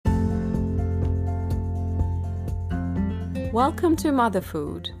Welcome to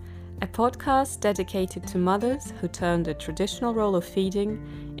Motherfood, a podcast dedicated to mothers who turned the traditional role of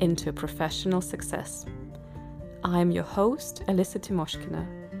feeding into professional success. I'm your host, Elissa Timoshkina,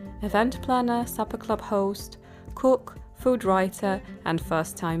 event planner, supper club host, cook, food writer, and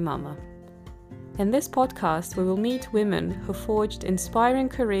first-time mama. In this podcast, we will meet women who forged inspiring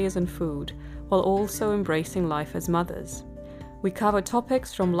careers in food while also embracing life as mothers. We cover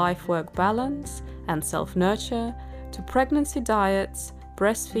topics from life-work balance and self-nurture to pregnancy diets,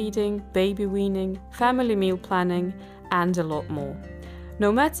 breastfeeding, baby weaning, family meal planning, and a lot more.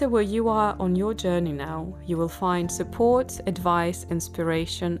 No matter where you are on your journey now, you will find support, advice,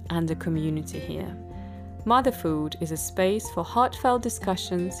 inspiration, and a community here. Motherfood is a space for heartfelt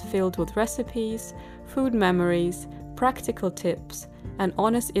discussions filled with recipes, food memories, practical tips, and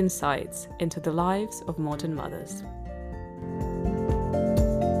honest insights into the lives of modern mothers.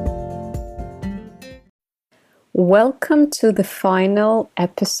 Welcome to the final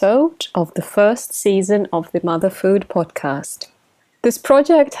episode of the first season of the Motherfood podcast. This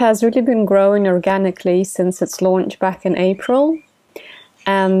project has really been growing organically since its launch back in April,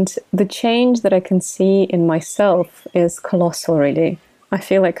 and the change that I can see in myself is colossal, really. I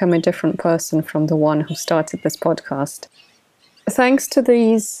feel like I'm a different person from the one who started this podcast. Thanks to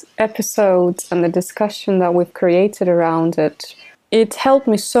these episodes and the discussion that we've created around it, it helped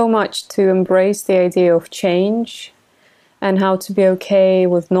me so much to embrace the idea of change and how to be okay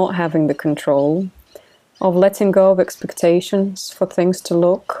with not having the control, of letting go of expectations for things to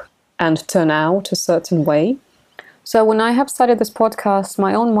look and turn out a certain way. So when I have started this podcast,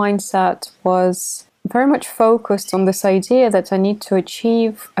 my own mindset was very much focused on this idea that I need to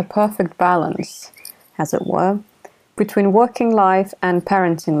achieve a perfect balance, as it were, between working life and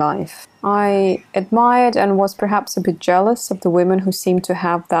parenting life. I admired and was perhaps a bit jealous of the women who seemed to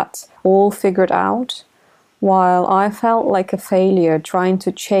have that all figured out, while I felt like a failure trying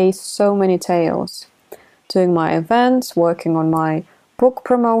to chase so many tails, doing my events, working on my book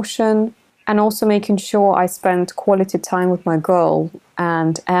promotion, and also making sure I spent quality time with my girl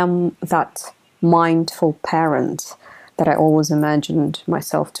and am that mindful parent that I always imagined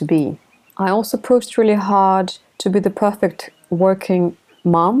myself to be. I also pushed really hard to be the perfect working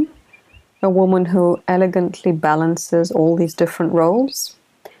mom, a woman who elegantly balances all these different roles.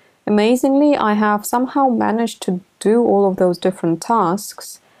 Amazingly, I have somehow managed to do all of those different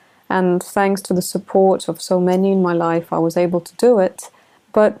tasks, and thanks to the support of so many in my life, I was able to do it.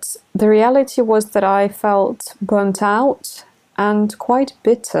 But the reality was that I felt burnt out and quite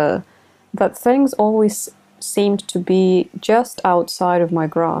bitter, that things always seemed to be just outside of my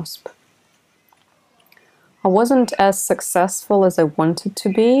grasp. I wasn't as successful as I wanted to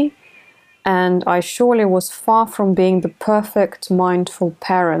be, and I surely was far from being the perfect mindful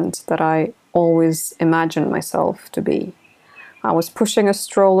parent that I always imagined myself to be. I was pushing a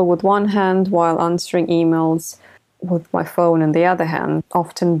stroller with one hand while answering emails with my phone in the other hand,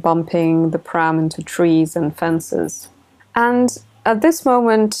 often bumping the pram into trees and fences. And at this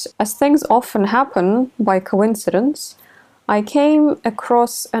moment, as things often happen by coincidence, I came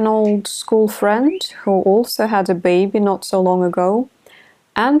across an old school friend who also had a baby not so long ago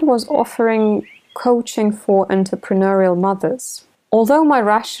and was offering coaching for entrepreneurial mothers. Although my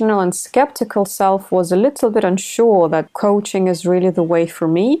rational and skeptical self was a little bit unsure that coaching is really the way for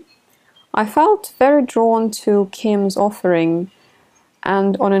me, I felt very drawn to Kim's offering,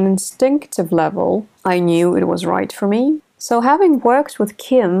 and on an instinctive level, I knew it was right for me. So having worked with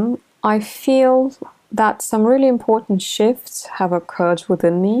Kim, I feel that some really important shifts have occurred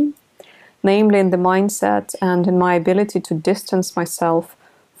within me, namely in the mindset and in my ability to distance myself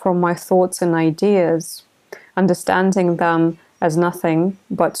from my thoughts and ideas, understanding them as nothing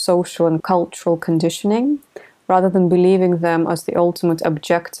but social and cultural conditioning, rather than believing them as the ultimate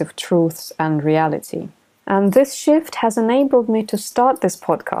objective truths and reality. And this shift has enabled me to start this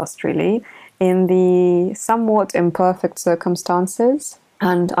podcast, really, in the somewhat imperfect circumstances,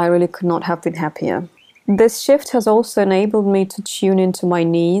 and I really could not have been happier. This shift has also enabled me to tune into my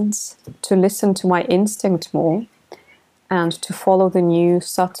needs, to listen to my instinct more, and to follow the new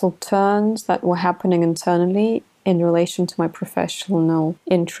subtle turns that were happening internally in relation to my professional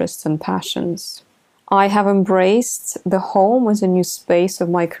interests and passions. I have embraced the home as a new space of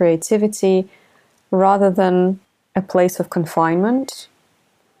my creativity rather than a place of confinement.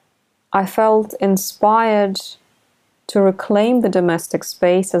 I felt inspired to reclaim the domestic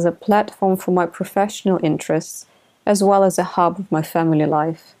space as a platform for my professional interests, as well as a hub of my family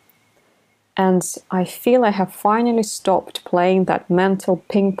life. And I feel I have finally stopped playing that mental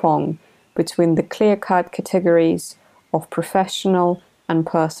ping pong between the clear-cut categories of professional and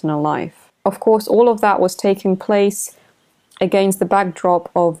personal life. Of course, all of that was taking place against the backdrop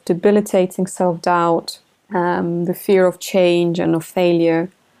of debilitating self-doubt, the fear of change and of failure.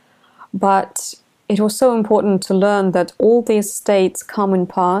 But it was so important to learn that all these states come and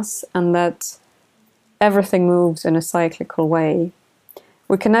pass and that everything moves in a cyclical way.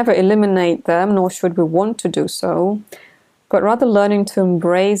 We can never eliminate them, nor should we want to do so, but rather learning to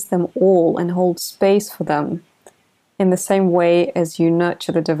embrace them all and hold space for them in the same way as you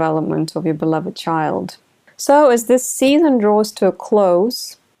nurture the development of your beloved child. So as this season draws to a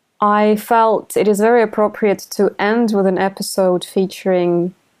close, I felt it is very appropriate to end with an episode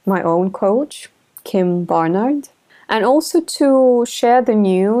featuring my own coach, Kim Barnard, and also to share the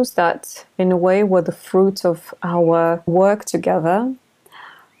news that in a way were the fruit of our work together.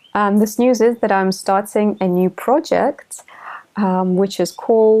 And this news is that I'm starting a new project, which is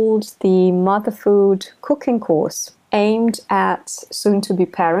called the Mother Food Cooking Course, aimed at soon-to-be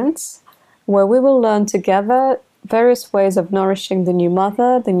parents, where we will learn together various ways of nourishing the new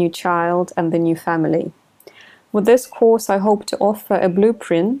mother, the new child, and the new family. With this course, I hope to offer a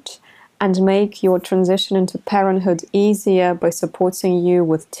blueprint and make your transition into parenthood easier by supporting you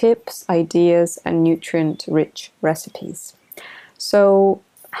with tips, ideas, and nutrient-rich recipes. So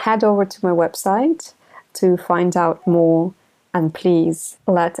head over to my website to find out more, and please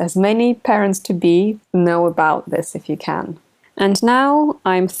let as many parents-to-be know about this if you can. And now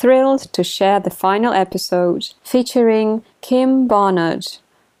I'm thrilled to share the final episode featuring Kim Barnard,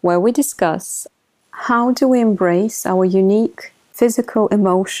 where we discuss how do we embrace our unique physical,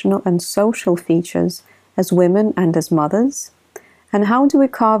 emotional, and social features as women and as mothers, and how do we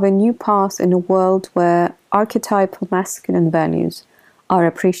carve a new path in a world where archetypal masculine values are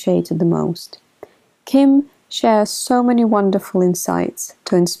appreciated the most. Kim shares so many wonderful insights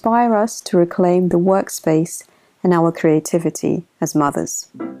to inspire us to reclaim the workspace and our creativity as mothers.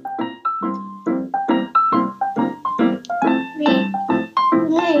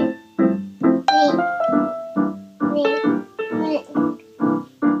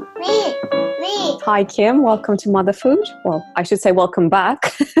 Hi Kim, welcome to Mother Food. Well, I should say welcome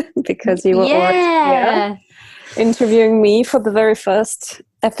back because you were already here interviewing me for the very first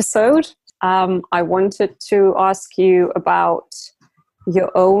episode. I wanted to ask you about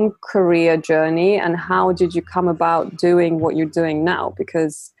your own career journey and how did you come about doing what you're doing now?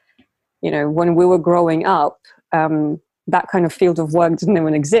 Because, you know, when we were growing up, that kind of field of work didn't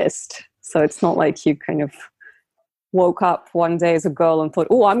even exist. So it's not like you kind of woke up one day as a girl and thought,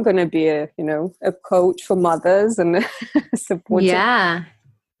 oh, I'm going to be a coach for mothers and support. Yeah.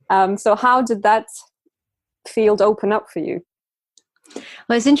 So how did that field open up for you?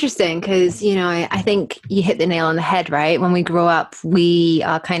 Well, it's interesting because, you know, I think you hit the nail on the head, right? When we grow up, we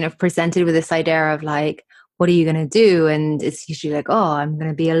are kind of presented with this idea of like, what are you going to do? And it's usually like, oh, I'm going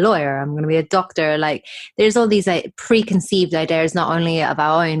to be a lawyer. I'm going to be a doctor. Like there's all these preconceived ideas, not only of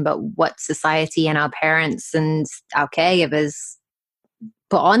our own, but what society and our parents and our caregivers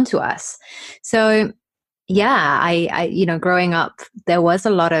put onto us. So yeah, I you know, growing up, there was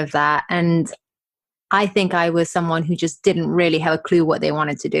a lot of that. And I think I was someone who just didn't really have a clue what they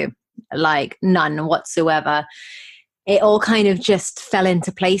wanted to do, like none whatsoever. It all kind of just fell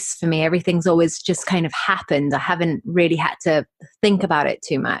into place for me. Everything's always just kind of happened. I haven't really had to think about it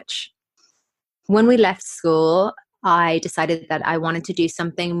too much. When we left school, I decided that I wanted to do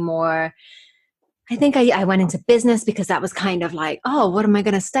something more. I think I went into business because that was kind of like, oh, what am I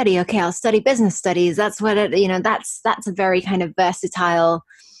going to study? Okay, I'll study business studies. That's what it, you know, that's a very kind of versatile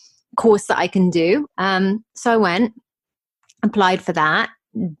course that I can do. So I went, applied for that,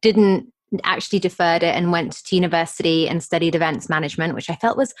 didn't actually deferred it and went to university and studied events management, which I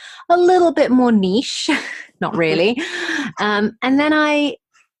felt was a little bit more niche, not really. And then I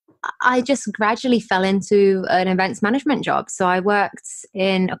just gradually fell into an events management job. So I worked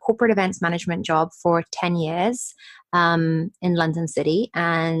in a corporate events management job for 10 years in London City.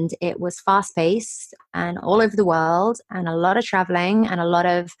 And it was fast paced and all over the world and a lot of traveling and a lot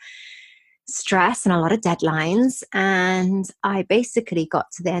of stress and a lot of deadlines. And I basically got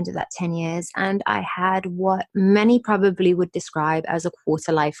to the end of that 10 years and I had what many probably would describe as a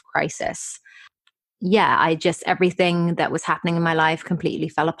quarter life crisis. Yeah, everything that was happening in my life completely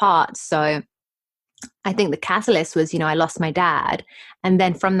fell apart. So I think the catalyst was, you know, I lost my dad. And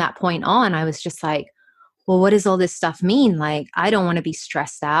then from that point on, I was just like, well, what does all this stuff mean? Like, I don't want to be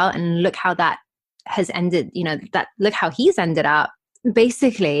stressed out. And look how that has ended, you know, look how he's ended up.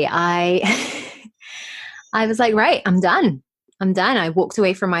 Basically, I was like, right, I'm done. I walked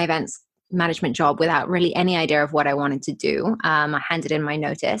away from my events management job without really any idea of what I wanted to do. I handed in my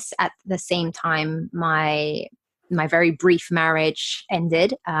notice. At the same time, my my very brief marriage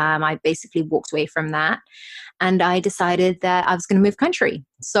ended. I basically walked away from that. And I decided that I was going to move country.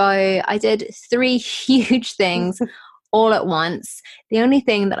 So I did 3 huge things all at once. The only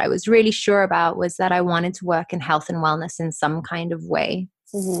thing that I was really sure about was that I wanted to work in health and wellness in some kind of way.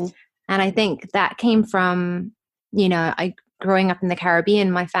 Mm-hmm. And I think that came from, growing up in the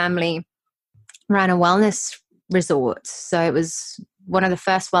Caribbean, my family ran a wellness resort. So it was one of the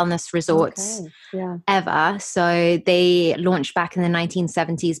first wellness resorts ever. So they launched back in the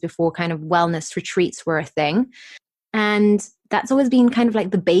 1970s before kind of wellness retreats were a thing. And that's always been kind of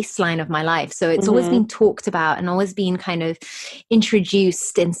like the baseline of my life. So it's always been talked about and always been kind of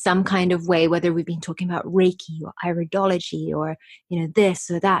introduced in some kind of way, whether we've been talking about Reiki or iridology or, this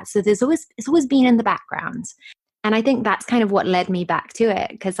or that. So it's always been in the background. And I think that's kind of what led me back to it,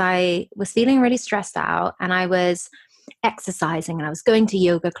 because I was feeling really stressed out and I was exercising and I was going to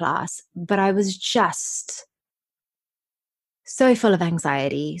yoga class, but I was just so full of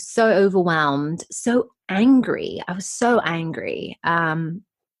anxiety, so overwhelmed, so angry. I was so angry. And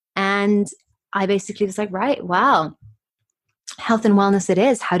I basically was like, right, well, health and wellness it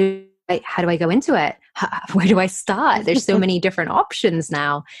is. How do I go into it? Where do I start? There's so many different options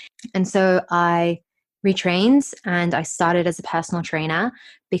now. And so I retrained and I started as a personal trainer,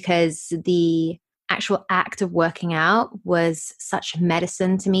 because the actual act of working out was such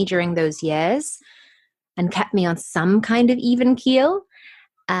medicine to me during those years and kept me on some kind of even keel,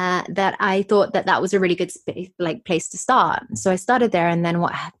 that I thought that was a really good place to start. So I started there, and then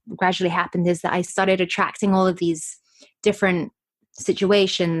what gradually happened is that I started attracting all of these different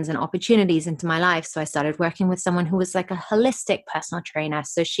situations and opportunities into my life. So I started working with someone who was like a holistic personal trainer.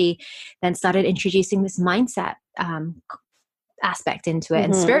 So she then started introducing this mindset aspect into it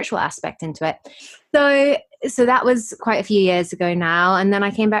and spiritual aspect into it. So that was quite a few years ago now. And then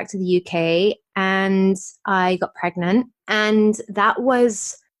I came back to the UK and I got pregnant, and that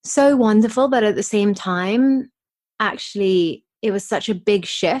was so wonderful. But at the same time, actually, it was such a big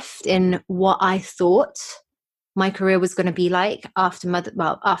shift in what I thought my career was going to be like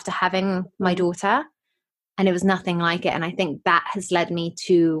after having my daughter. And it was nothing like it. And I think that has led me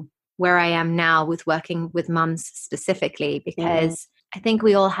to where I am now with working with mums specifically, because I think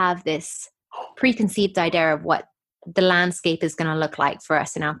we all have this preconceived idea of what the landscape is going to look like for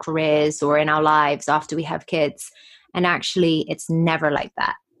us in our careers or in our lives after we have kids. And actually, it's never like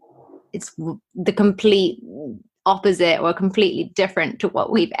that. It's the complete opposite or completely different to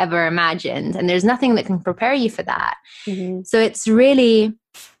what we've ever imagined. And there's nothing that can prepare you for that. So it's really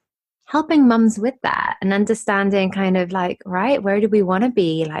helping mums with that and understanding kind of like, right, where do we want to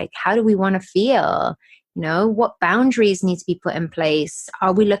be? Like, how do we want to feel? What boundaries need to be put in place?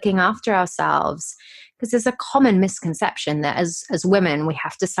 Are we looking after ourselves? Because there's a common misconception that as women, we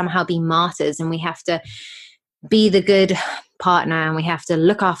have to somehow be martyrs and we have to be the good partner and we have to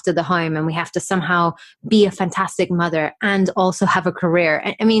look after the home and we have to somehow be a fantastic mother and also have a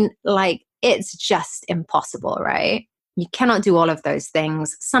career. I mean, like, it's just impossible, right? You cannot do all of those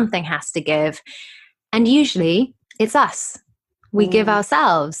things. Something has to give. And usually it's us. We give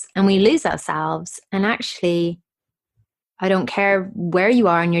ourselves and we lose ourselves. And actually, I don't care where you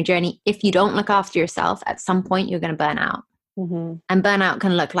are in your journey. If you don't look after yourself, at some point you're going to burn out. And burnout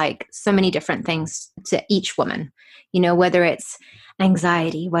can look like so many different things to each woman, whether it's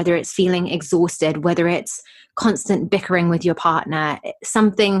anxiety, whether it's feeling exhausted, whether it's constant bickering with your partner,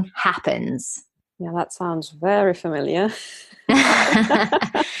 something happens. Yeah, that sounds very familiar.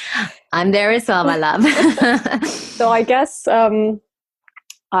 I'm there as well, my love. So I guess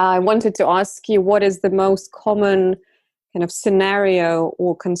I wanted to ask you, what is the most common kind of scenario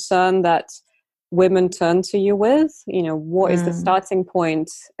or concern that women turn to you with? What is the starting point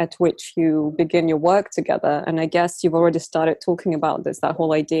at which you begin your work together? And I guess you've already started talking about this, that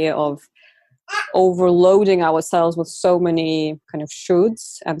whole idea of overloading ourselves with so many kind of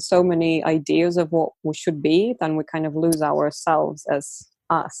shoulds and so many ideas of what we should be, then we kind of lose ourselves as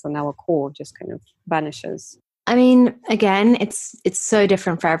us, and our core just kind of vanishes. I mean, again, it's so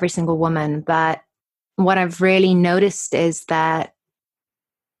different for every single woman, but what I've really noticed is that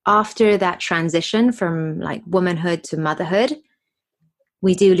after that transition from like womanhood to motherhood,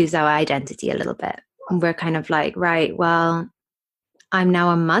 we do lose our identity a little bit. And we're kind of like, right, well, I'm now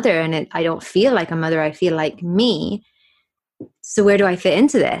a mother and I don't feel like a mother. I feel like me. So where do I fit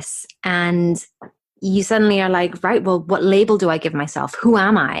into this? And you suddenly are like, right, well, what label do I give myself? Who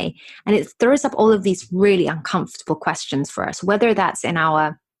am I? And it throws up all of these really uncomfortable questions for us, whether that's in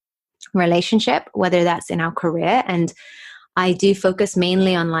our relationship, whether that's in our career. And I do focus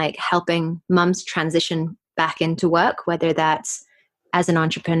mainly on like helping mums transition back into work, whether that's as an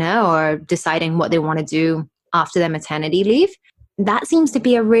entrepreneur or deciding what they want to do after their maternity leave. That seems to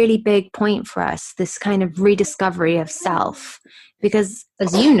be a really big point for us, this kind of rediscovery of self. Because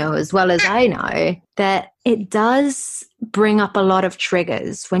as you know, as well as I know, that it does bring up a lot of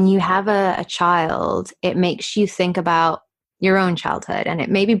triggers. When you have a child, it makes you think about your own childhood, and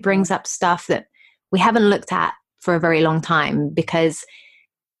it maybe brings up stuff that we haven't looked at for a very long time because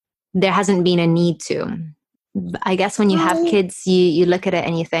there hasn't been a need to. I guess when you have kids, you look at it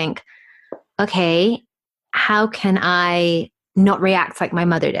and you think, okay, how can I not react like my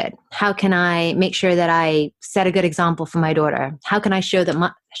mother did? How can I make sure that I set a good example for my daughter? How can I show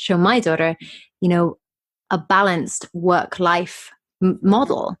my daughter, a balanced work-life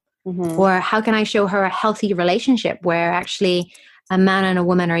model? Mm-hmm. Or how can I show her a healthy relationship where actually a man and a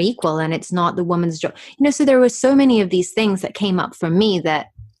woman are equal and it's not the woman's job? So there were so many of these things that came up for me that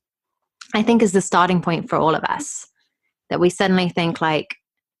I think is the starting point for all of us, that we suddenly think like,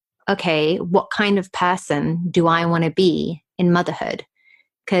 okay, what kind of person do I want to be in motherhood?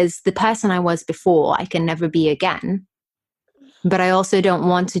 Because the person I was before, I can never be again. But I also don't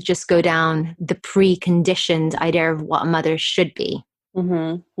want to just go down the preconditioned idea of what a mother should be.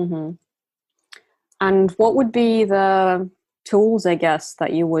 Mm-hmm, mm-hmm. And what would be the tools, I guess,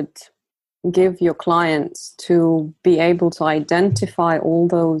 that you would give your clients to be able to identify all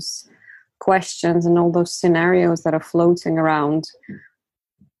those questions and all those scenarios that are floating around?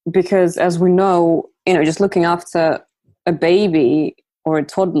 Because as we know, just looking after a baby or a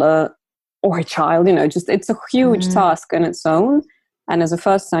toddler or a child, it's a huge task in its own. And as a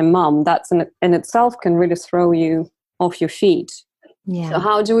first-time mom, that's in itself can really throw you off your feet. Yeah. So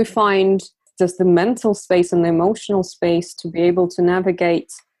how do we find just the mental space and the emotional space to be able to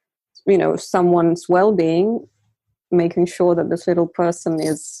navigate, someone's well-being, making sure that this little person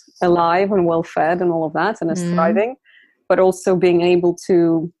is alive and well-fed and all of that and is thriving, but also being able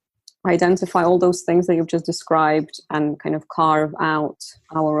to identify all those things that you've just described and kind of carve out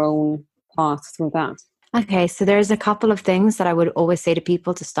our own path through that? Okay, so there's a couple of things that I would always say to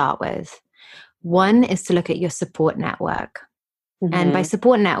people to start with. One is to look at your support network. Mm-hmm. And by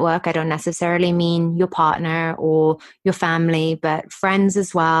support network, I don't necessarily mean your partner or your family, but friends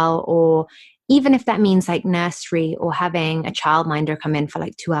as well. Or even if that means like nursery or having a childminder come in for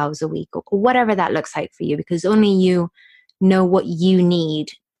like 2 hours a week or whatever that looks like for you, because only you know what you need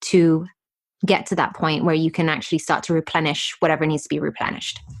to get to that point where you can actually start to replenish whatever needs to be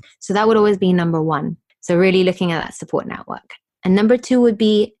replenished. So that would always be number one. So really looking at that support network. And number two would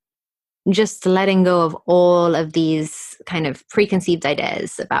be just letting go of all of these kind of preconceived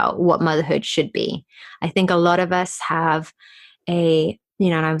ideas about what motherhood should be. I think a lot of us have and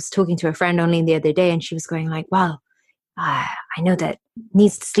I was talking to a friend only the other day and she was going like, well, I know that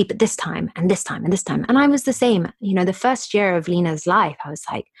needs to sleep at this time and this time and this time. And I was the same. The first year of Lena's life, I was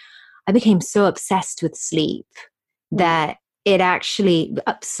like, I became so obsessed with sleep that it actually,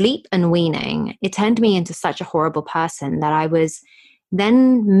 sleep and weaning, it turned me into such a horrible person that I was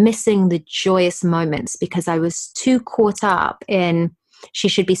then missing the joyous moments because I was too caught up in she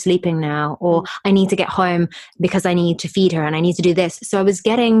should be sleeping now, or I need to get home because I need to feed her and I need to do this. So I was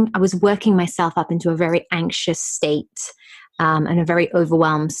working myself up into a very anxious state and a very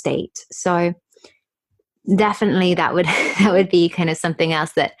overwhelmed state. So definitely that would be kind of something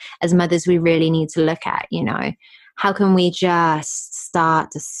else that as mothers we really need to look at. How can we just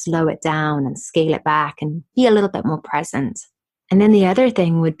start to slow it down and scale it back and be a little bit more present? And then the other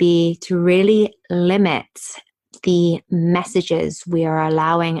thing would be to really limit the messages we are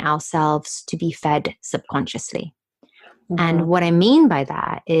allowing ourselves to be fed subconsciously. Mm-hmm. And what I mean by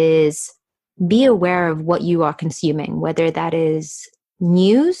that is be aware of what you are consuming, whether that is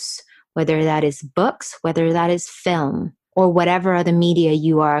news, whether that is books, whether that is film, or whatever other media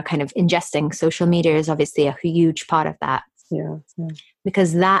you are kind of ingesting. Social media is obviously a huge part of that. Yeah.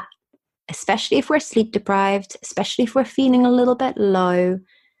 Because that, especially if we're sleep deprived, especially if we're feeling a little bit low,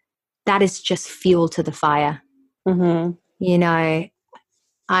 that is just fuel to the fire. Mm-hmm.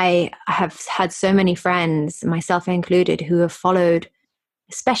 I have had so many friends, myself included, who have followed,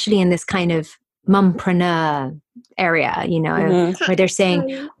 especially in this kind of mumpreneur area, where they're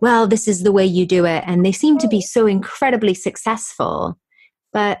saying, well, this is the way you do it. And they seem to be so incredibly successful.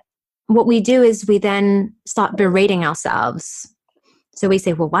 But what we do is we then start berating ourselves. So we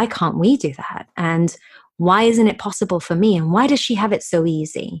say, well, why can't we do that? And why isn't it possible for me? And why does she have it so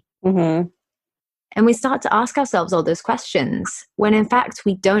easy? Mm-hmm. And we start to ask ourselves all those questions when in fact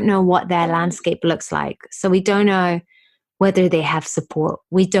we don't know what their landscape looks like. So we don't know whether they have support.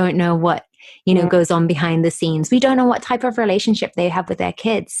 We don't know what, goes on behind the scenes. We don't know what type of relationship they have with their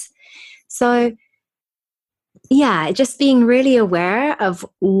kids. So Yeah, just being really aware of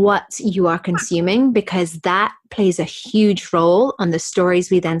what you are consuming, because that plays a huge role on the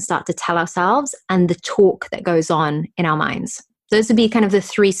stories we then start to tell ourselves and the talk that goes on in our minds. Those would be kind of the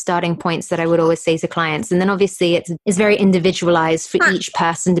three starting points that I would always say to clients. And then obviously it's very individualized for each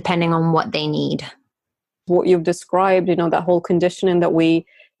person depending on what they need. What you've described, that whole conditioning that we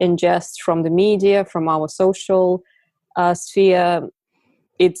ingest from the media, from our social sphere,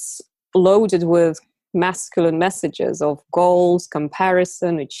 it's loaded with masculine messages of goals,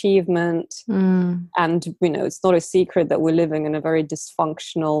 comparison, achievement. And, it's not a secret that we're living in a very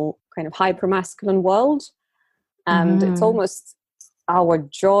dysfunctional kind of hyper-masculine world. And it's almost our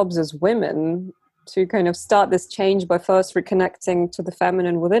jobs as women to kind of start this change by first reconnecting to the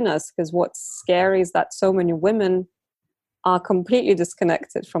feminine within us. Because what's scary is that so many women are completely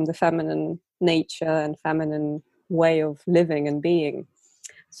disconnected from the feminine nature and feminine way of living and being.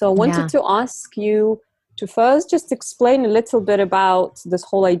 So I wanted to ask you to first just explain a little bit about this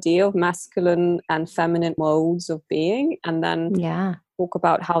whole idea of masculine and feminine modes of being, and then talk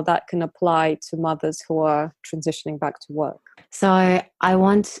about how that can apply to mothers who are transitioning back to work. So I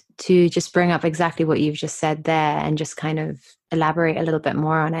want to just bring up exactly what you've just said there and just kind of elaborate a little bit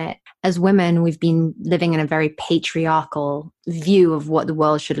more on it. As women, we've been living in a very patriarchal view of what the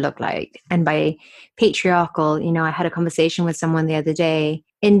world should look like. And by patriarchal, I had a conversation with someone the other day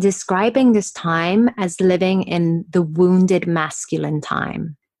in describing this time as living in the wounded masculine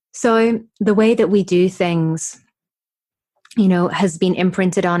time. So the way that we do things, has been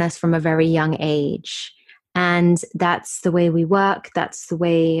imprinted on us from a very young age. And that's the way we work. That's the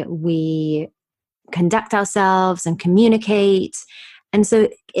way we conduct ourselves and communicate. And so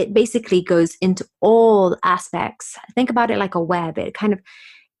it basically goes into all aspects. Think about it like a web. It kind of,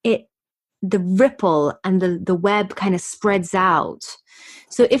 the ripple and the web kind of spreads out.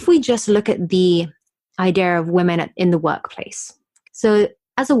 So if we just look at the idea of women in the workplace. So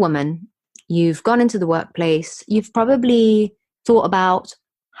as a woman, you've gone into the workplace, you've probably thought about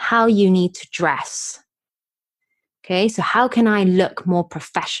how you need to dress. Okay, so how can I look more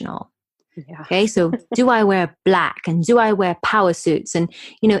professional? Yeah. Okay, so do I wear black and do I wear power suits? And,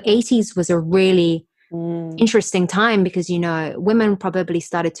 80s was a really interesting time because, women probably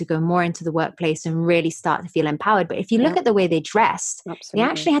started to go more into the workplace and really start to feel empowered. But if you look at the way they dressed, they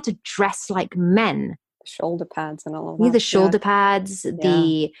actually had to dress like men. Shoulder pads and all of that. The shoulder pads,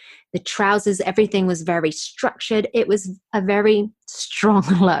 the trousers, everything was very structured. It was a very strong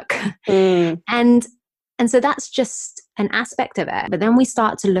look. And so that's just an aspect of it. But then we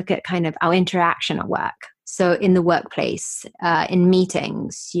start to look at kind of our interaction at work. So in the workplace, in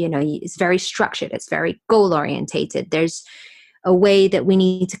meetings, it's very structured. It's very goal orientated. There's a way that we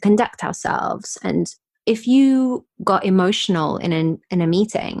need to conduct ourselves. And if you got emotional in a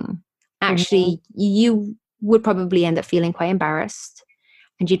meeting, actually, you would probably end up feeling quite embarrassed,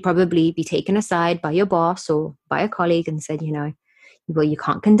 and you'd probably be taken aside by your boss or by a colleague and said, well, you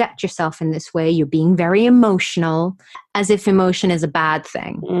can't conduct yourself in this way. You're being very emotional, as if emotion is a bad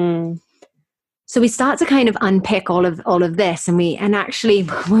thing. So we start to kind of unpick all of this, and actually,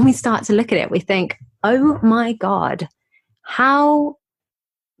 when we start to look at it, we think, oh my God, how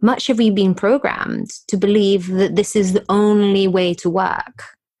much have we been programmed to believe that this is the only way to work?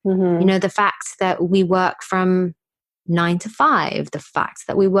 The fact that we work from 9 to 5, the fact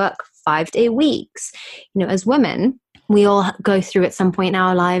that we work 5-day weeks. As women, we all go through at some point in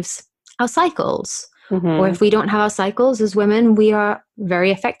our lives our cycles. Or if we don't have our cycles as women, we are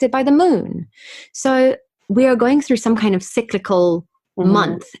very affected by the moon. So we are going through some kind of cyclical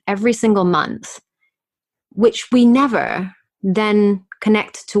month every single month, which we never then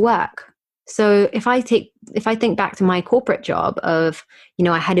connect to work. So if I think back to my corporate job of,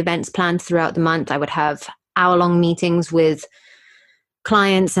 I had events planned throughout the month. I would have hour-long meetings with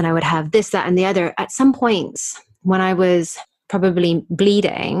clients and I would have this, that, and the other. At some points when I was probably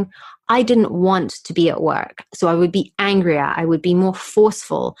bleeding, I didn't want to be at work. So I would be angrier. I would be more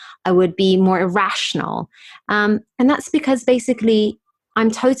forceful. I would be more irrational. And that's because basically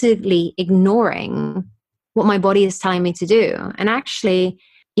I'm totally ignoring what my body is telling me to do. And actually,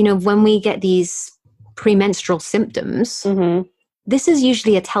 when we get these premenstrual symptoms, this is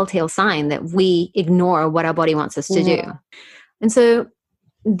usually a telltale sign that we ignore what our body wants us to do. And so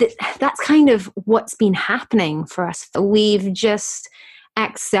that's kind of what's been happening for us. We've just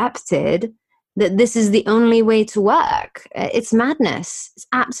accepted that this is the only way to work. It's madness. It's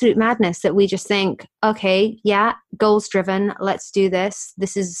absolute madness that we just think, okay, yeah, goals driven, let's do this.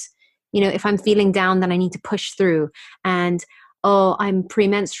 This is, if I'm feeling down, then I need to push through. And oh, I'm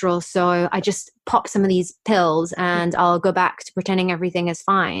premenstrual, so I just pop some of these pills and I'll go back to pretending everything is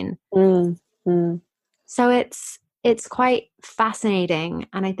fine. So it's quite fascinating.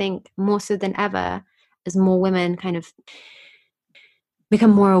 And I think more so than ever, as more women kind of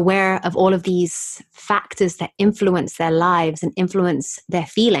become more aware of all of these factors that influence their lives and influence their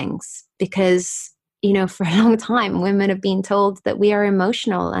feelings. Because, you know, for a long time, women have been told that we are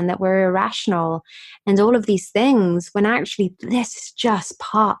emotional and that we're irrational and all of these things, when actually this is just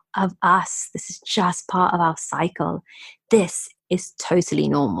part of us. This is just part of our cycle. This is totally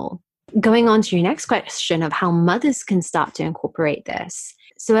normal. Going on to your next question of how mothers can start to incorporate this.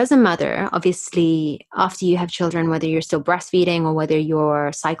 So as a mother, obviously, after you have children, whether you're still breastfeeding or whether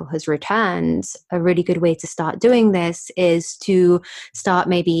your cycle has returned, a really good way to start doing this is to start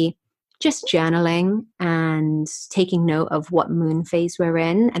maybe just journaling and taking note of what moon phase we're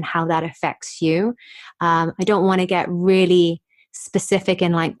in and how that affects you. I don't want to get really specific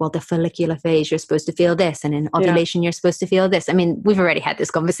in like, well, the follicular phase, you're supposed to feel this, and in ovulation, you're supposed to feel this. I mean, we've already had this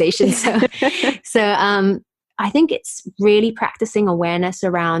conversation. So I think it's really practicing awareness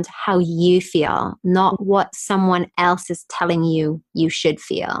around how you feel, not what someone else is telling you you should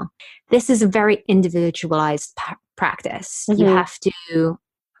feel. This is a very individualized practice. You have to,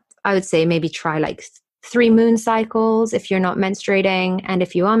 I would say, maybe try like 3 moon cycles if you're not menstruating, and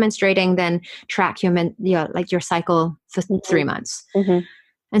if you are menstruating, then track your cycle for 3 months.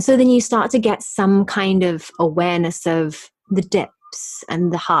 And so then you start to get some kind of awareness of the dips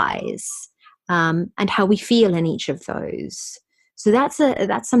and the highs, and how we feel in each of those. So that's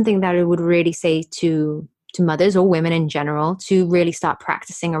something that I would really say to mothers or women in general to really start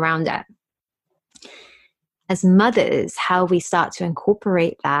practicing around it. As mothers, how we start to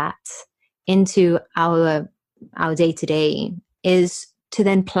incorporate that into our day-to-day is to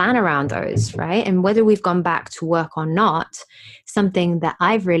then plan around those, right? And whether we've gone back to work or not, something that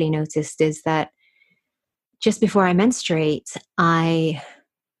I've really noticed is that just before I menstruate, I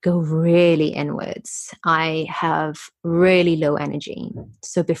go really inwards. I have really low energy.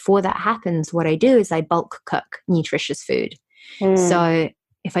 So before that happens, what I do is I bulk cook nutritious food. So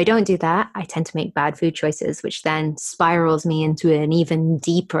if I don't do that, I tend to make bad food choices, which then spirals me into an even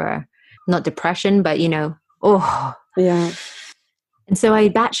deeper, not depression, but, Yeah. And so I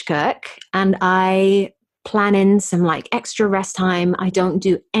batch cook and I plan in some like extra rest time. I don't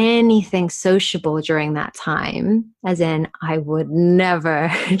do anything sociable during that time, as in I would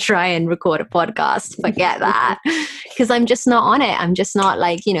never try and record a podcast. Forget that, because I'm just not on it. I'm just not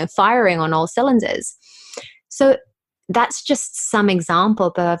like, firing on all cylinders. So that's just some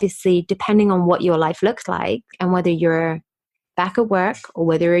example, but obviously depending on what your life looks like and whether you're back at work or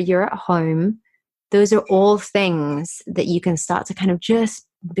whether you're at home, those are all things that you can start to kind of just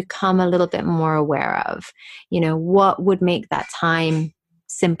become a little bit more aware of. What would make that time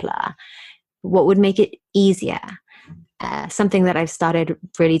simpler? What would make it easier? Something that I've started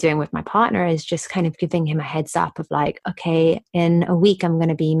really doing with my partner is just kind of giving him a heads up of like, okay, in a week I'm going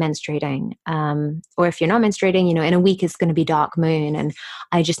to be menstruating. Or if you're not menstruating, in a week it's going to be dark moon and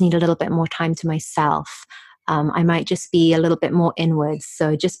I just need a little bit more time to myself. I might just be a little bit more inwards.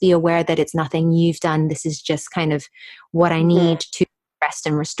 So just be aware that it's nothing you've done. This is just kind of what I need to rest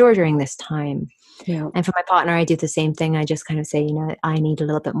and restore during this time. Yeah. And for my partner, I do the same thing. I just kind of say, I need a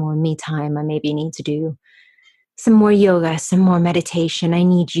little bit more me time. I maybe need to do some more yoga, some more meditation. I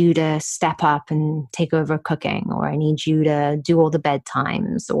need you to step up and take over cooking, or I need you to do all the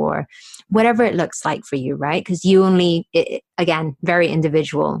bedtimes, or whatever it looks like for you, right? Because again, very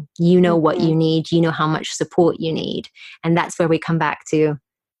individual. You know what you need, how much support you need. And that's where we come back to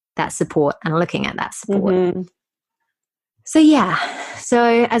that support and looking at that support. So yeah,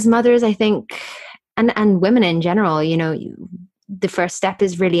 so as mothers, I think, and women in general, the first step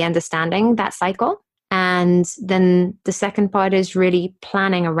is really understanding that cycle. And then the second part is really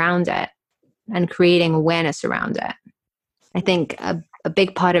planning around it and creating awareness around it. I think a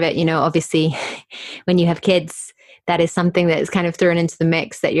big part of it, obviously, when you have kids, that is something that is kind of thrown into the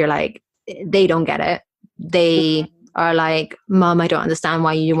mix that you're like, they don't get it. They are like, Mom, I don't understand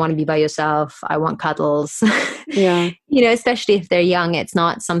why you want to be by yourself. I want cuddles. Yeah. Especially if they're young, it's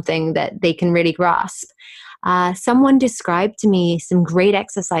not something that they can really grasp. Someone described to me some great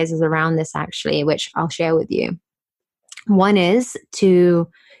exercises around this, actually, which I'll share with you. One is so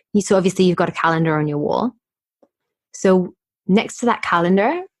obviously you've got a calendar on your wall. So next to that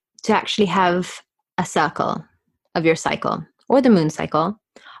calendar, to actually have a circle of your cycle or the moon cycle,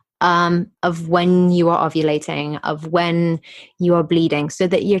 of when you are ovulating, of when you are bleeding, so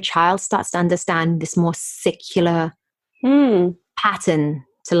that your child starts to understand this more secular pattern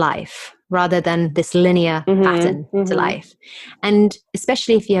to life rather than this linear pattern to life. And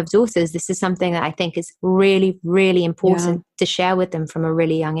especially if you have daughters, this is something that I think is really, really important to share with them from a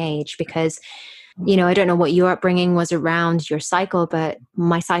really young age, because I don't know what your upbringing was around your cycle, but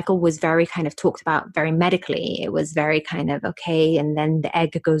my cycle was very kind of talked about very medically. It was very kind of, okay, and then the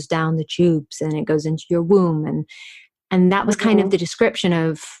egg goes down the tubes and it goes into your womb. And that was kind of the description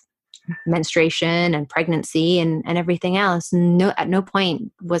of menstruation and pregnancy and everything else. At no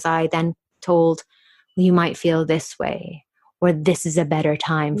point was I then told, well, you might feel this way, or this is a better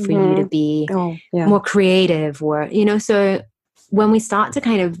time for you to be more creative, or, so when we start to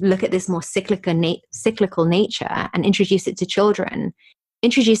kind of look at this more cyclical nature and introduce it to children,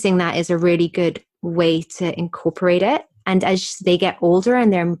 introducing that is a really good way to incorporate it. And as they get older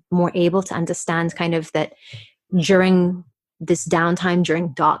and they're more able to understand kind of that during this downtime,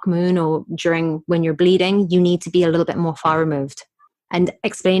 during dark moon, or during when you're bleeding, you need to be a little bit more far removed. And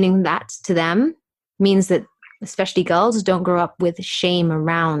explaining that to them means that especially girls don't grow up with shame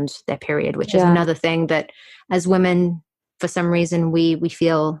around their period, which is another thing that as women, for some reason, we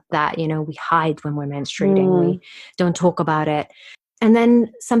feel that, we hide when we're menstruating. We don't talk about it. And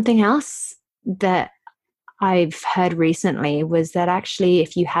then something else that I've heard recently was that actually,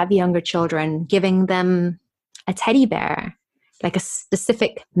 if you have younger children, giving them a teddy bear, like a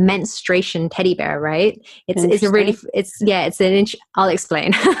specific menstruation teddy bear, right? It's a really, it's an inch. I'll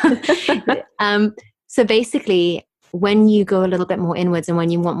explain. So basically, when you go a little bit more inwards and when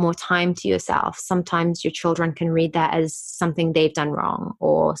you want more time to yourself, sometimes your children can read that as something they've done wrong,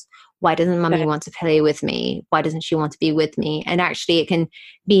 or why doesn't mommy want to play with me? Why doesn't she want to be with me? And actually it can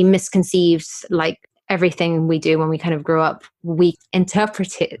be misconceived, like everything we do when we kind of grow up, we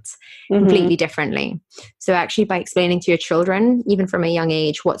interpret it completely differently. So actually by explaining to your children, even from a young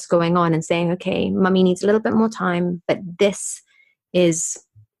age, what's going on and saying, okay, mommy needs a little bit more time, but this is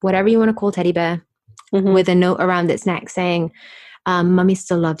whatever you want to call teddy bear, with a note around its neck saying, mommy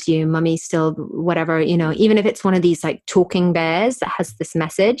still loves you, mommy still whatever, even if it's one of these like talking bears that has this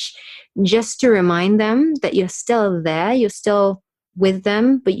message, just to remind them that you're still there, you're still with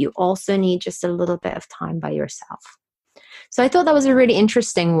them, but you also need just a little bit of time by yourself. So I thought that was a really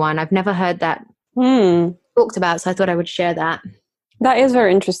interesting one. I've never heard that talked about, so I thought I would share that. That is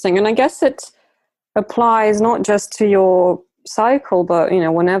very interesting. And I guess it applies not just to your cycle, but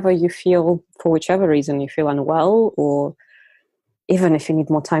whenever you feel, for whichever reason you feel unwell, or even if you need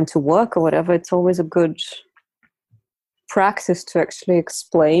more time to work or whatever, it's always a good practice to actually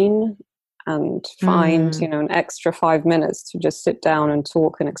explain and find an extra 5 minutes to just sit down and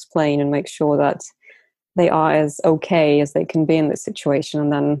talk and explain and make sure that they are as okay as they can be in this situation,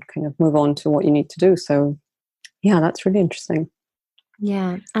 and then kind of move on to what you need to do. So that's really interesting.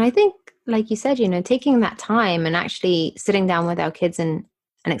 Yeah. And I think, like you said, taking that time and actually sitting down with our kids and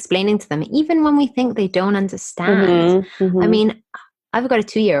explaining to them, even when we think they don't understand. I mean, I've got a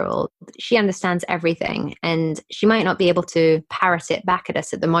 2-year-old. She understands everything, and she might not be able to parrot it back at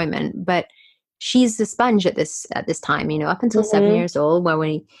us at the moment, but she's a sponge at this time, up until 7 years old, where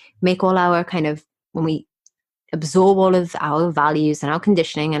we make all our when we absorb all of our values and our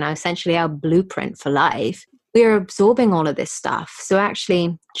conditioning and essentially our blueprint for life. We're absorbing all of this stuff. So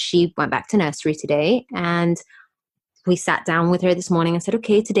actually, she went back to nursery today, and we sat down with her this morning and said,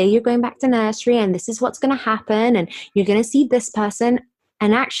 okay, today you're going back to nursery and this is what's going to happen and you're going to see this person.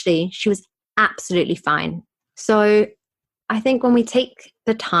 And actually, she was absolutely fine. So I think when we take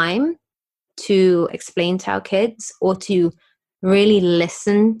the time to explain to our kids or to really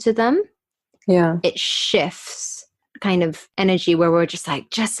listen to them, it shifts kind of energy where we're just like,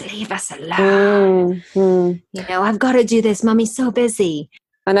 just leave us alone. I've got to do this. Mommy's so busy.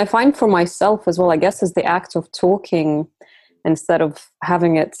 And I find for myself as well, I guess, is the act of talking instead of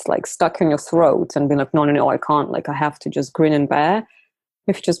having it like stuck in your throat and being like, no, I can't. Like, I have to just grin and bear.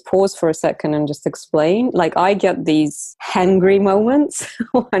 If you just pause for a second and just explain, like I get these hangry moments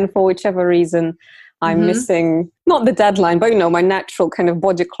when for whichever reason I'm missing, not the deadline, but my natural kind of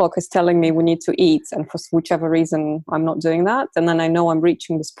body clock is telling me we need to eat. And for whichever reason, I'm not doing that. And then I know I'm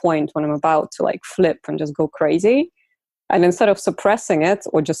reaching this point when I'm about to like flip and just go crazy. And instead of suppressing it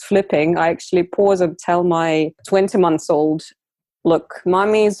or just flipping, I actually pause and tell my 20-month-old, look,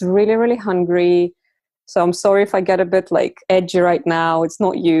 mommy is really, really hungry. So I'm sorry if I get a bit like edgy right now. It's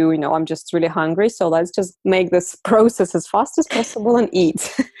not you, I'm just really hungry. So let's just make this process as fast as possible and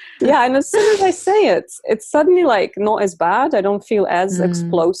eat. And as soon as I say it, it's suddenly like not as bad. I don't feel as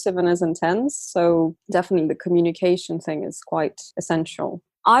explosive and as intense. So definitely the communication thing is quite essential.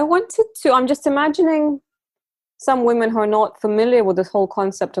 I'm just imagining some women who are not familiar with this whole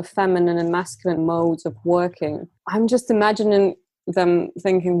concept of feminine and masculine modes of working. I'm just imagining them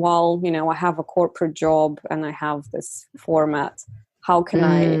thinking, well, I have a corporate job and I have this format. How can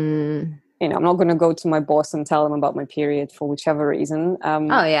I I'm not going to go to my boss and tell them about my period for whichever reason.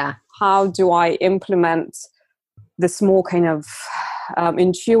 Oh, yeah. How do I implement this more kind of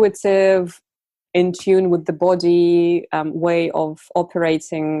intuitive, in tune with the body way of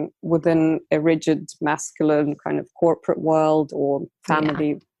operating within a rigid masculine kind of corporate world or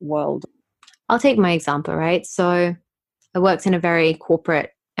family world? I'll take my example, right? So I worked in a very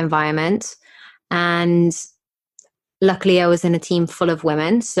corporate environment, and luckily I was in a team full of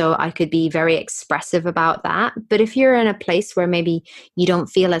women, so I could be very expressive about that. But if you're in a place where maybe you don't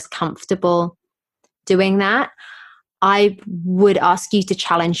feel as comfortable doing that, I would ask you to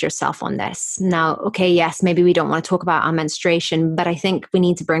challenge yourself on this. Now, okay, yes, maybe we don't want to talk about our menstruation, but I think we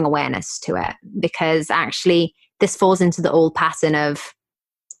need to bring awareness to it, because actually this falls into the old pattern of,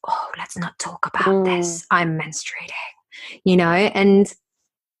 oh, let's not talk about this. I'm menstruating,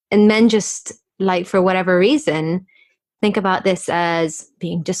 and men just, like, for whatever reason, think about this as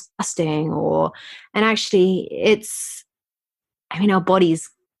being disgusting, and actually our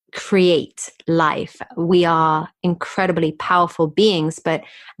bodies create life. We are incredibly powerful beings, but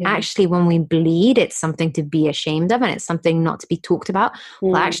actually when we bleed, it's something to be ashamed of, and it's something not to be talked about.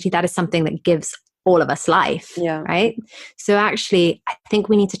 Well, actually that is something that gives all of us life, right? So actually I think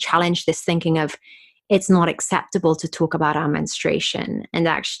we need to challenge this thinking of, it's not acceptable to talk about our menstruation, and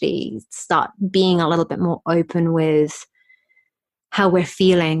actually start being a little bit more open with how we're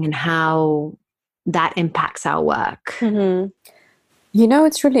feeling and how that impacts our work.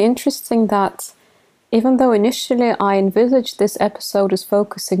 It's really interesting that even though initially I envisaged this episode as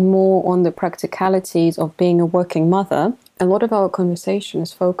focusing more on the practicalities of being a working mother, a lot of our conversation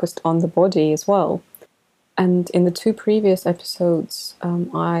is focused on the body as well. And in the 2 previous episodes,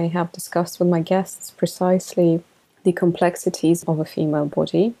 I have discussed with my guests precisely the complexities of a female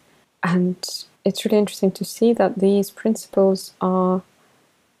body. And it's really interesting to see that these principles are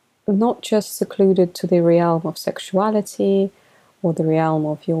not just secluded to the realm of sexuality or the realm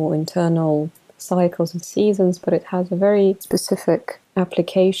of your internal cycles and seasons, but it has a very specific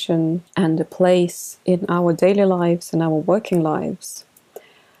application and a place in our daily lives and our working lives.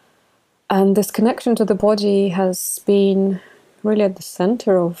 And this connection to the body has been really at the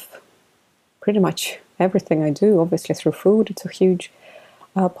center of pretty much everything I do, obviously through food. It's a huge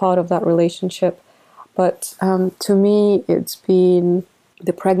part of that relationship. But to me, it's been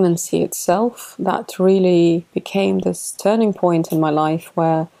the pregnancy itself that really became this turning point in my life,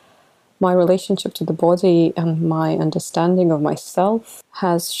 where my relationship to the body and my understanding of myself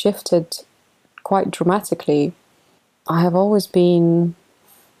has shifted quite dramatically. I have always been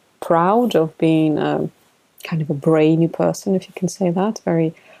proud of being a kind of a brainy person, if you can say that,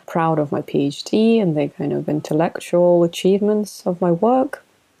 very proud of my PhD and the kind of intellectual achievements of my work.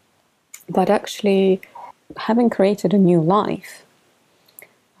 But actually, having created a new life,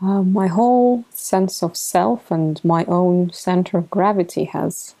 my whole sense of self and my own center of gravity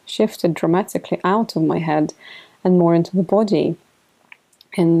has shifted dramatically out of my head and more into the body.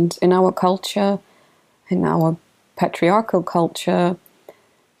 And in our culture, in our patriarchal culture,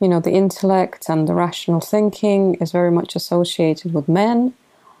 the intellect and the rational thinking is very much associated with men,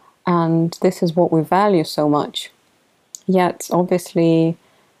 and this is what we value so much. Yet, obviously,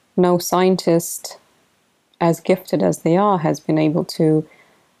 no scientist, as gifted as they are, has been able to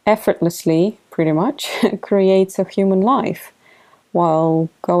effortlessly, pretty much, create a human life while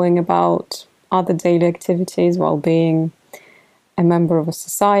going about other daily activities, while being a member of a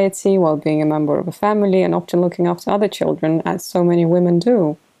society, while being a member of a family, and often looking after other children, as so many women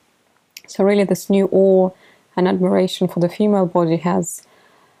do. So really this new awe and admiration for the female body has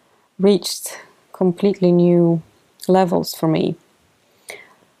reached completely new levels for me.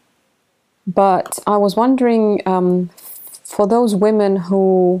 But I was wondering, for those women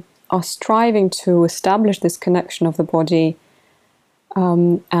who are striving to establish this connection of the body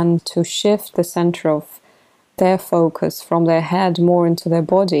and to shift the center of their focus from their head more into their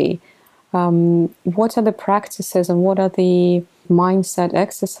body, what are the practices and what are the mindset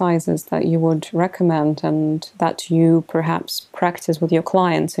exercises that you would recommend and that you perhaps practice with your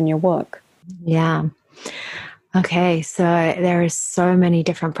clients in your work? Yeah. Okay, so there are so many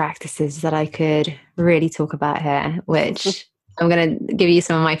different practices that I could really talk about here, which I'm going to give you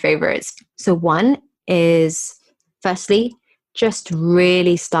some of my favorites. So one is, firstly, just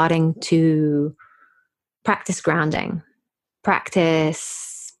really starting to practice grounding,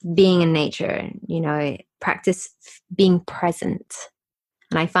 practice being in nature, practice being present.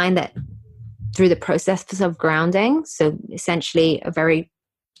 And I find that through the process of grounding, so essentially a very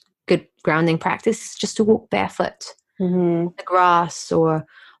good grounding practice is just to walk barefoot on the grass or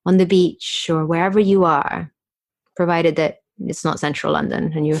on the beach or wherever you are, provided that it's not central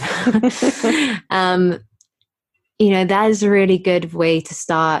London, and you, that is a really good way to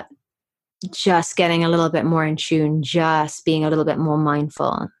start, just getting a little bit more in tune, just being a little bit more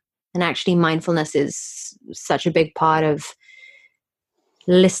mindful. And actually, mindfulness is such a big part of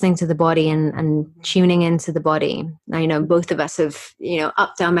listening to the body and tuning into the body. I know both of us have,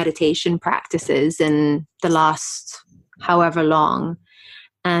 upped our meditation practices in the last however long.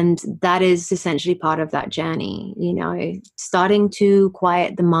 And that is essentially part of that journey, starting to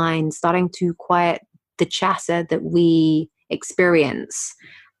quiet the mind, starting to quiet the chatter that we experience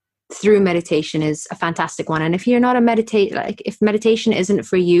through meditation is a fantastic one. And if you're not if meditation isn't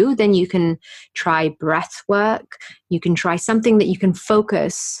for you, then you can try breath work. You can try something that you can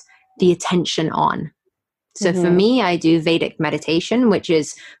focus the attention on. So for me, I do Vedic meditation, which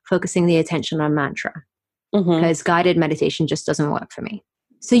is focusing the attention on mantra, because guided meditation just doesn't work for me.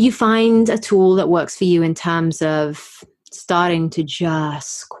 So you find a tool that works for you in terms of starting to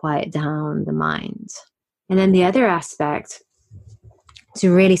just quiet down the mind. And then the other aspect,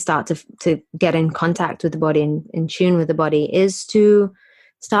 to really start to get in contact with the body and in tune with the body, is to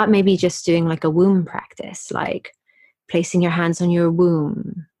start maybe just doing like a womb practice, like placing your hands on your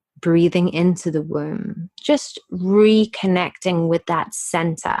womb, breathing into the womb, just reconnecting with that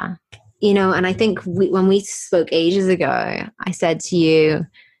center. And I think when we spoke ages ago, I said to you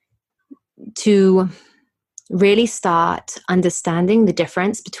to really start understanding the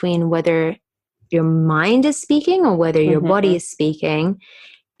difference between whether your mind is speaking or whether your body is speaking.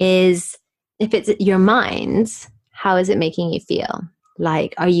 Is if it's your mind, how is it making you feel?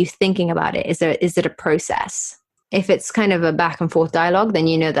 Like, are you thinking about it? Is it a process? If it's kind of a back and forth dialogue,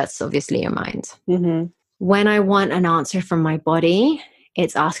 then that's obviously your mind. When I want an answer from my body,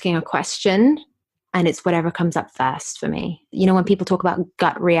 it's asking a question, and it's whatever comes up first for me. When people talk about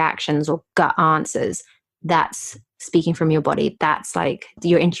gut reactions or gut answers, that's speaking from your body. That's like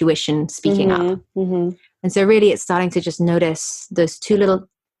your intuition speaking up. And so really it's starting to just notice those two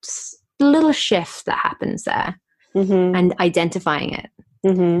little shifts that happens there, and identifying it.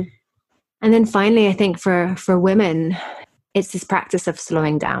 And then finally, I think for women, it's this practice of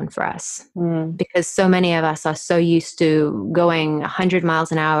slowing down for us, because so many of us are so used to going 100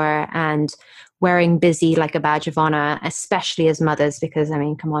 miles an hour and wearing busy like a badge of honor, especially as mothers, because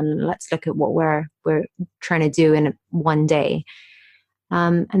come on, let's look at what we're trying to do in one day.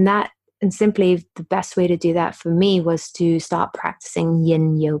 And simply the best way to do that for me was to start practicing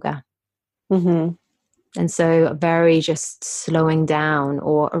yin yoga. And so very just slowing down,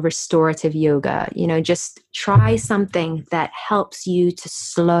 or a restorative yoga, just try something that helps you to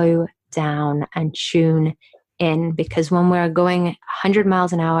slow down and tune in, because when we're going 100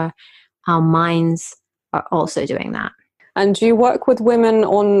 miles an hour, our minds are also doing that. And do you work with women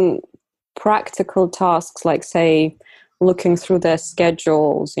on practical tasks, like, say, looking through their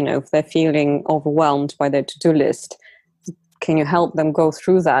schedules, if they're feeling overwhelmed by their to-do list? Can you help them go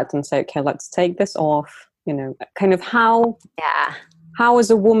through that and say, okay, let's take this off? Kind of how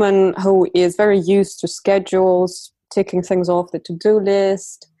is a woman who is very used to schedules, ticking things off the to-do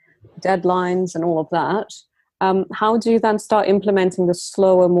list, deadlines and all of that, how do you then start implementing the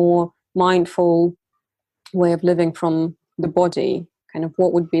slower, more mindful way of living from the body? Kind of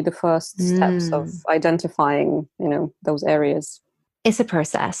what would be the first steps of identifying, those areas? It's a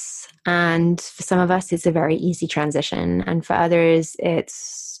process. And for some of us, it's a very easy transition. And for others,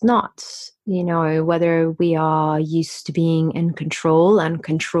 it's not. Whether we are used to being in control, and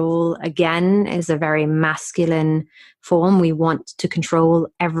control, again, is a very masculine form. We want to control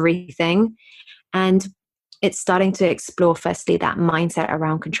everything. And it's starting to explore, firstly, that mindset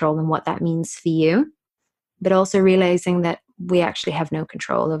around control and what that means for you, but also realizing that we actually have no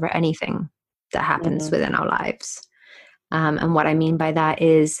control over anything that happens within our lives. And what I mean by that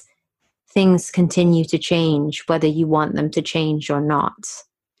is things continue to change, whether you want them to change or not.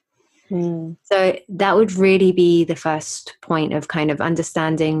 So that would really be the first point of kind of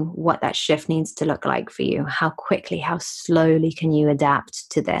understanding what that shift needs to look like for you. How quickly, how slowly can you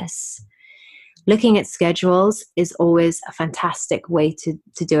adapt to this? Looking at schedules is always a fantastic way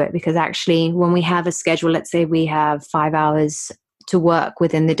to do it, because actually when we have a schedule, let's say we have 5 hours to work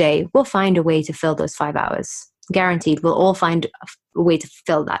within the day, we'll find a way to fill those 5 hours. Guaranteed, we'll all find a way to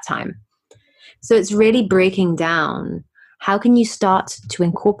fill that time. So it's really breaking down, how can you start to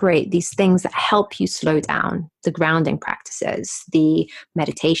incorporate these things that help you slow down? The grounding practices, the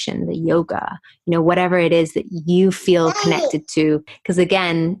meditation, the yoga, whatever it is that you feel connected to. Because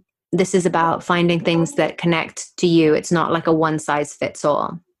again, this is about finding things that connect to you. It's not like a one size fits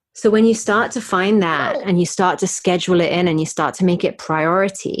all. So when you start to find that and you start to schedule it in and you start to make it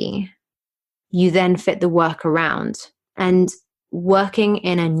priority, you then fit the work around. and working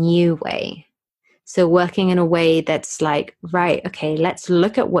in a new way. So working in a way that's like, right, okay, let's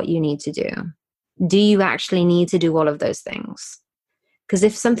look at what you need to do. Do you actually need to do all of those things? Because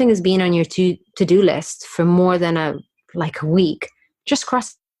if something has been on your to-do list for more than a week, just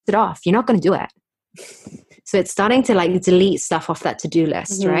cross it off. You're not going to do it. So it's starting to like delete stuff off that to-do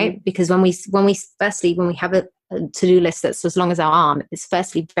list, right? Because when we have a to-do list that's as long as our arm, it's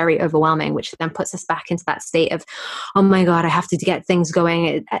firstly very overwhelming, which then puts us back into that state of, oh my God, I have to get things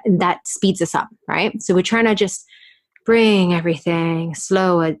going. And that speeds us up, right? So we're trying to just bring everything,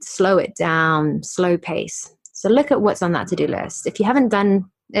 slow it down, slow pace. So look at what's on that to-do list. If you haven't done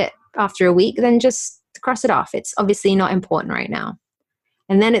it after a week, then just cross it off. It's obviously not important right now.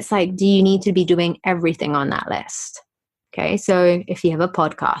 And then it's like, do you need to be doing everything on that list? Okay, so if you have a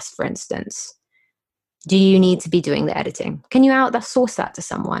podcast, for instance, do you need to be doing the editing? Can you outsource that to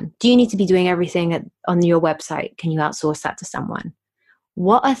someone? Do you need to be doing everything on your website? Can you outsource that to someone?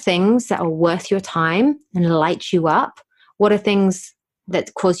 What are things that are worth your time and light you up? What are things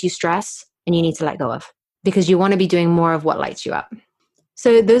that cause you stress and you need to let go of? Because you want to be doing more of what lights you up.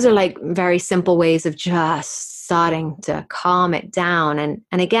 So those are like very simple ways of just starting to calm it down. And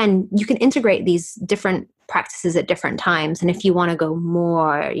again, you can integrate these different practices at different times. And if you want to go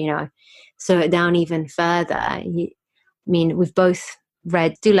more, slow it down even further. We've both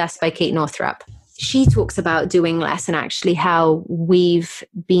read Do Less by Kate Northrup. She talks about doing less and actually how we've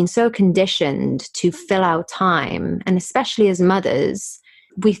been so conditioned to fill our time. And especially as mothers,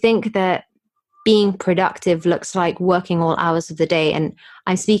 we think that being productive looks like working all hours of the day. And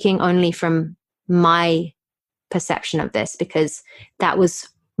I'm speaking only from my perception of this because that was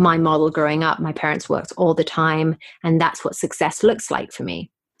my model growing up. My parents worked all the time, and that's what success looks like for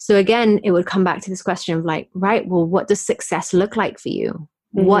me. So again, it would come back to this question of like, right, well, what does success look like for you?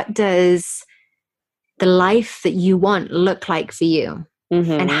 What does the life that you want look like for you?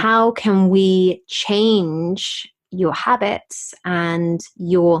 And how can we change your habits and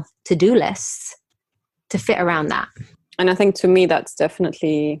your to-do lists to fit around that? And I think to me, that's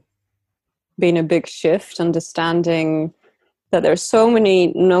definitely been a big shift, understanding that there's so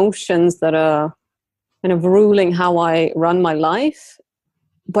many notions that are kind of ruling how I run my life,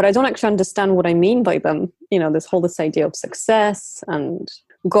 but I don't actually understand what I mean by them. This idea of success and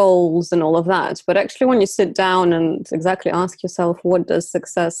goals and all of that. But actually, when you sit down and exactly ask yourself, what does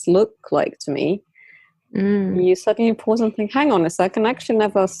success look like to me? You suddenly pause and think, hang on a second, I actually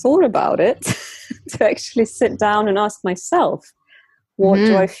never thought about it to actually sit down and ask myself, what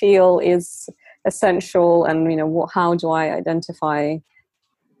do I feel is essential? And, how do I identify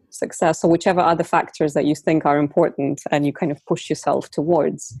success, or whichever other factors that you think are important and you kind of push yourself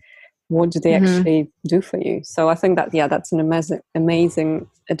towards? What do they actually do for you? So I think that, that's an amazing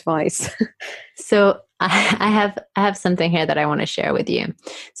advice. So I have something here that I want to share with you.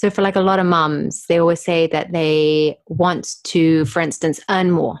 So for like a lot of moms, they always say that they want to, for instance,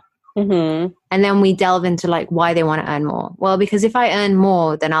 earn more. And then we delve into like why they want to earn more. Well, because if I earn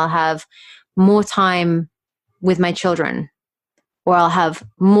more, then I'll have more time with my children, or I'll have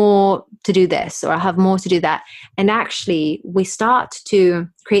more to do this, or I'll have more to do that. And actually, we start to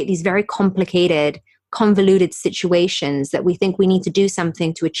create these very complicated, convoluted situations that we think we need to do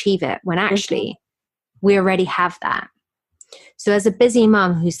something to achieve it, when actually we already have that. So as a busy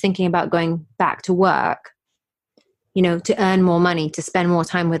mom who's thinking about going back to work, to earn more money, to spend more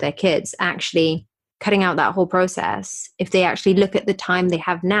time with their kids, actually cutting out that whole process, if they actually look at the time they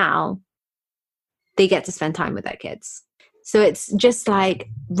have now, they get to spend time with their kids. So it's just like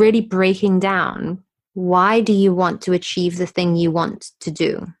really breaking down, why do you want to achieve the thing you want to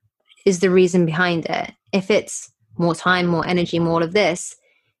do? Is the reason behind it. If it's more time, more energy, more of this,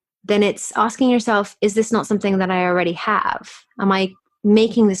 then it's asking yourself, is this not something that I already have? Am I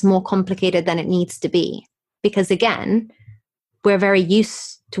making this more complicated than it needs to be? Because again, we're very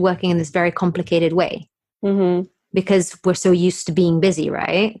used to working in this very complicated way. Because we're so used to being busy,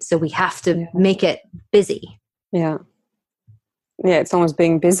 right? So we have to make it busy. Yeah, it's almost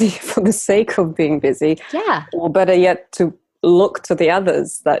being busy for the sake of being busy. Yeah. Or better yet, to look to the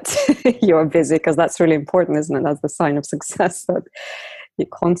others that you're busy, because that's really important, isn't it? That's the sign of success, that you're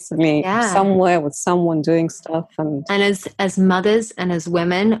constantly somewhere with someone doing stuff. And as mothers and as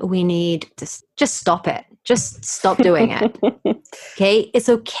women, we need to just stop it. Just stop doing it. Okay? It's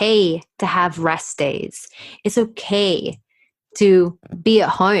okay to have rest days. It's okay to be at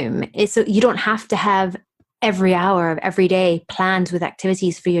home. You don't have to have every hour of every day planned with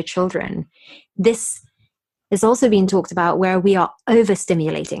activities for your children. This is also being talked about where we are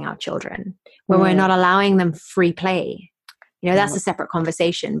overstimulating our children, where we're not allowing them free play. That's a separate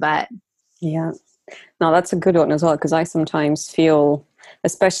conversation, but No, that's a good one as well, because I sometimes feel,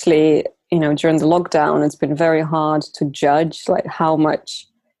 especially, during the lockdown, it's been very hard to judge like how much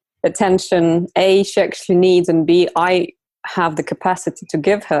attention A, she actually needs, and B, I have the capacity to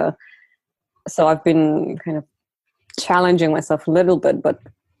give her. So I've been kind of challenging myself a little bit, but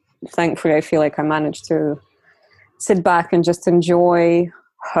thankfully I feel like I managed to sit back and just enjoy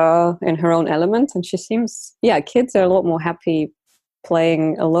her in her own element. And she seems, kids are a lot more happy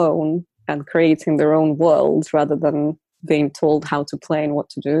playing alone and creating their own worlds rather than being told how to play and what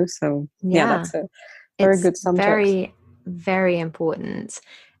to do. So that's a very good subject. Very, very important.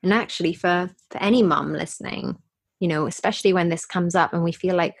 And actually for any mum listening, especially when this comes up and we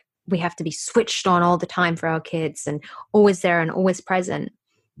feel like we have to be switched on all the time for our kids and always there and always present,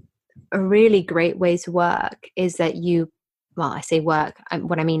 a really great way to work is that I say work,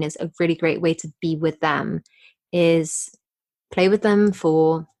 what I mean is a really great way to be with them is play with them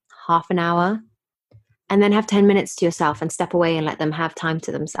for half an hour and then have 10 minutes to yourself and step away and let them have time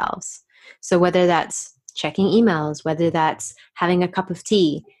to themselves. So whether that's checking emails, whether that's having a cup of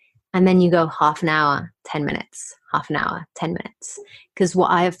tea, and then you go half an hour, 10 minutes, half an hour, 10 minutes. Because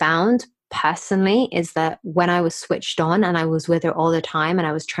what I have found personally is that when I was switched on and I was with her all the time and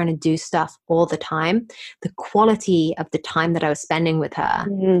I was trying to do stuff all the time, the quality of the time that I was spending with her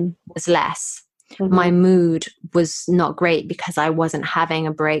was less. Mm-hmm. My mood was not great because I wasn't having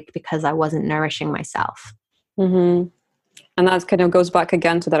a break, because I wasn't nourishing myself. Mm-hmm. And that kind of goes back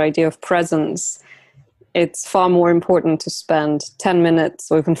again to that idea of presence. It's far more important to spend 10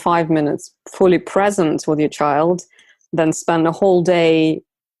 minutes or even 5 minutes fully present with your child than spend a whole day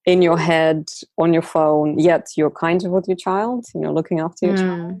in your head, on your phone, yet you're kind of with your child, looking after your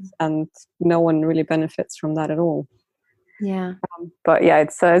child, and no one really benefits from that at all. Yeah. But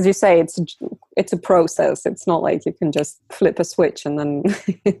it's as you say, it's a process. It's not like you can just flip a switch and then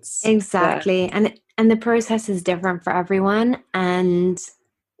it's exactly there. And the process is different for everyone, and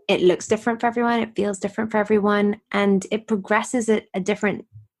it looks different for everyone, it feels different for everyone, and it progresses at a different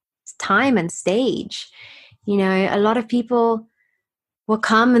time and stage. A lot of people will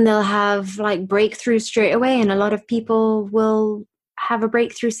come and they'll have like breakthroughs straight away, and a lot of people will have a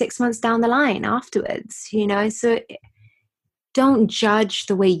breakthrough 6 months down the line afterwards. So don't judge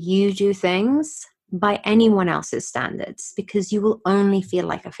the way you do things by anyone else's standards, because you will only feel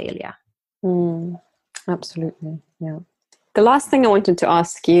like a failure. Absolutely. Yeah. The last thing I wanted to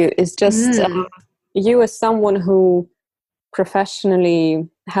ask you is just you, as someone who professionally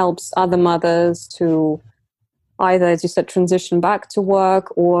helps other mothers to either, as you said, transition back to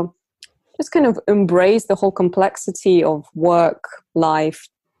work or just kind of embrace the whole complexity of work, life,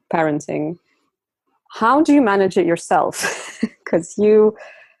 parenting. How do you manage it yourself? Because you,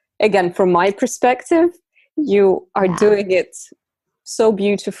 again, from my perspective, you are doing it so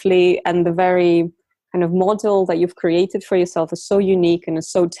beautifully, and the very kind of model that you've created for yourself is so unique and is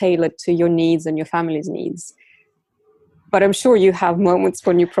so tailored to your needs and your family's needs. But I'm sure you have moments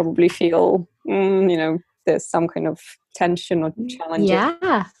when you probably feel, there's some kind of tension or challenges.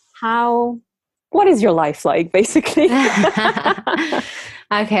 Yeah. What is your life like, basically?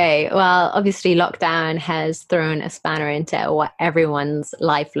 Okay, well, obviously lockdown has thrown a spanner into what everyone's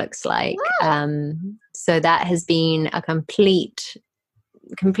life looks like. So that has been a completely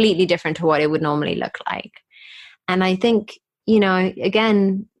different to what it would normally look like. And I think,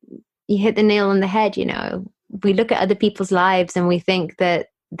 again, you hit the nail on the head. We look at other people's lives and we think that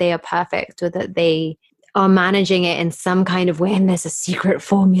they are perfect, or that they are managing it in some kind of way and there's a secret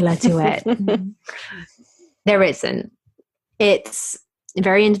formula to it. There isn't. It's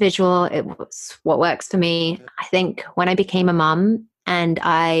very individual. It was what works for me. I think when I became a mum and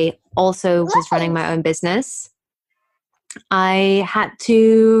I also was running my own business, I had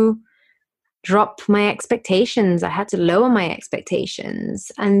to drop my expectations. I had to lower my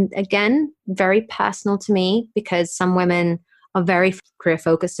expectations. And again, very personal to me, because some women are very career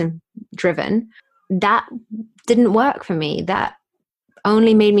focused and driven. That didn't work for me. That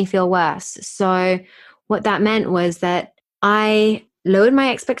only made me feel worse. So what that meant was that I lowered my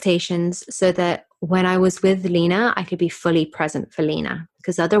expectations so that when I was with Lena, I could be fully present for Lena.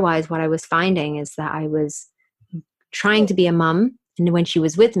 Because otherwise what I was finding is that I was trying to be a mum, and when she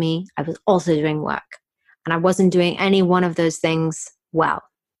was with me, I was also doing work. And I wasn't doing any one of those things well,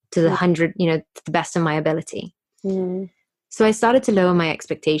 to to the best of my ability. Mm. So I started to lower my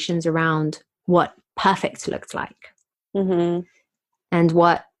expectations around what perfect looked like, and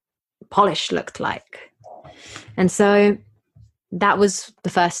what polished looked like. And so that was the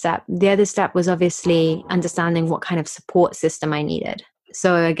first step. The other step was obviously understanding what kind of support system I needed.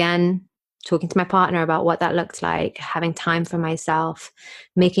 So again, talking to my partner about what that looked like, having time for myself,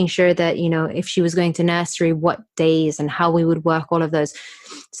 making sure that, you know, if she was going to nursery, what days and how we would work all of those.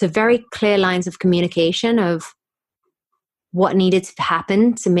 So very clear lines of communication of what needed to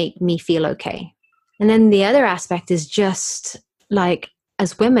happen to make me feel okay. And then the other aspect is just like,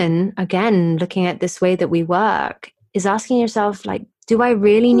 as women, again, looking at this way that we work, is asking yourself, like, do I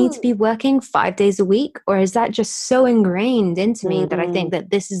really need to be working 5 days a week? Or is that just so ingrained into me that I think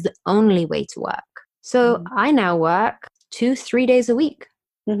that this is the only way to work? So I now work 2-3 days a week.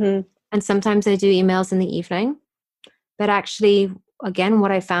 And sometimes I do emails in the evening. But actually, again,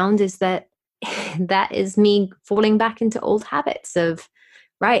 what I found is that that is me falling back into old habits of,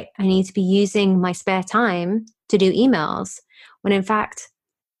 right, I need to be using my spare time to do emails. When in fact,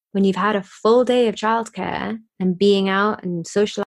 when you've had a full day of childcare and being out and socializing,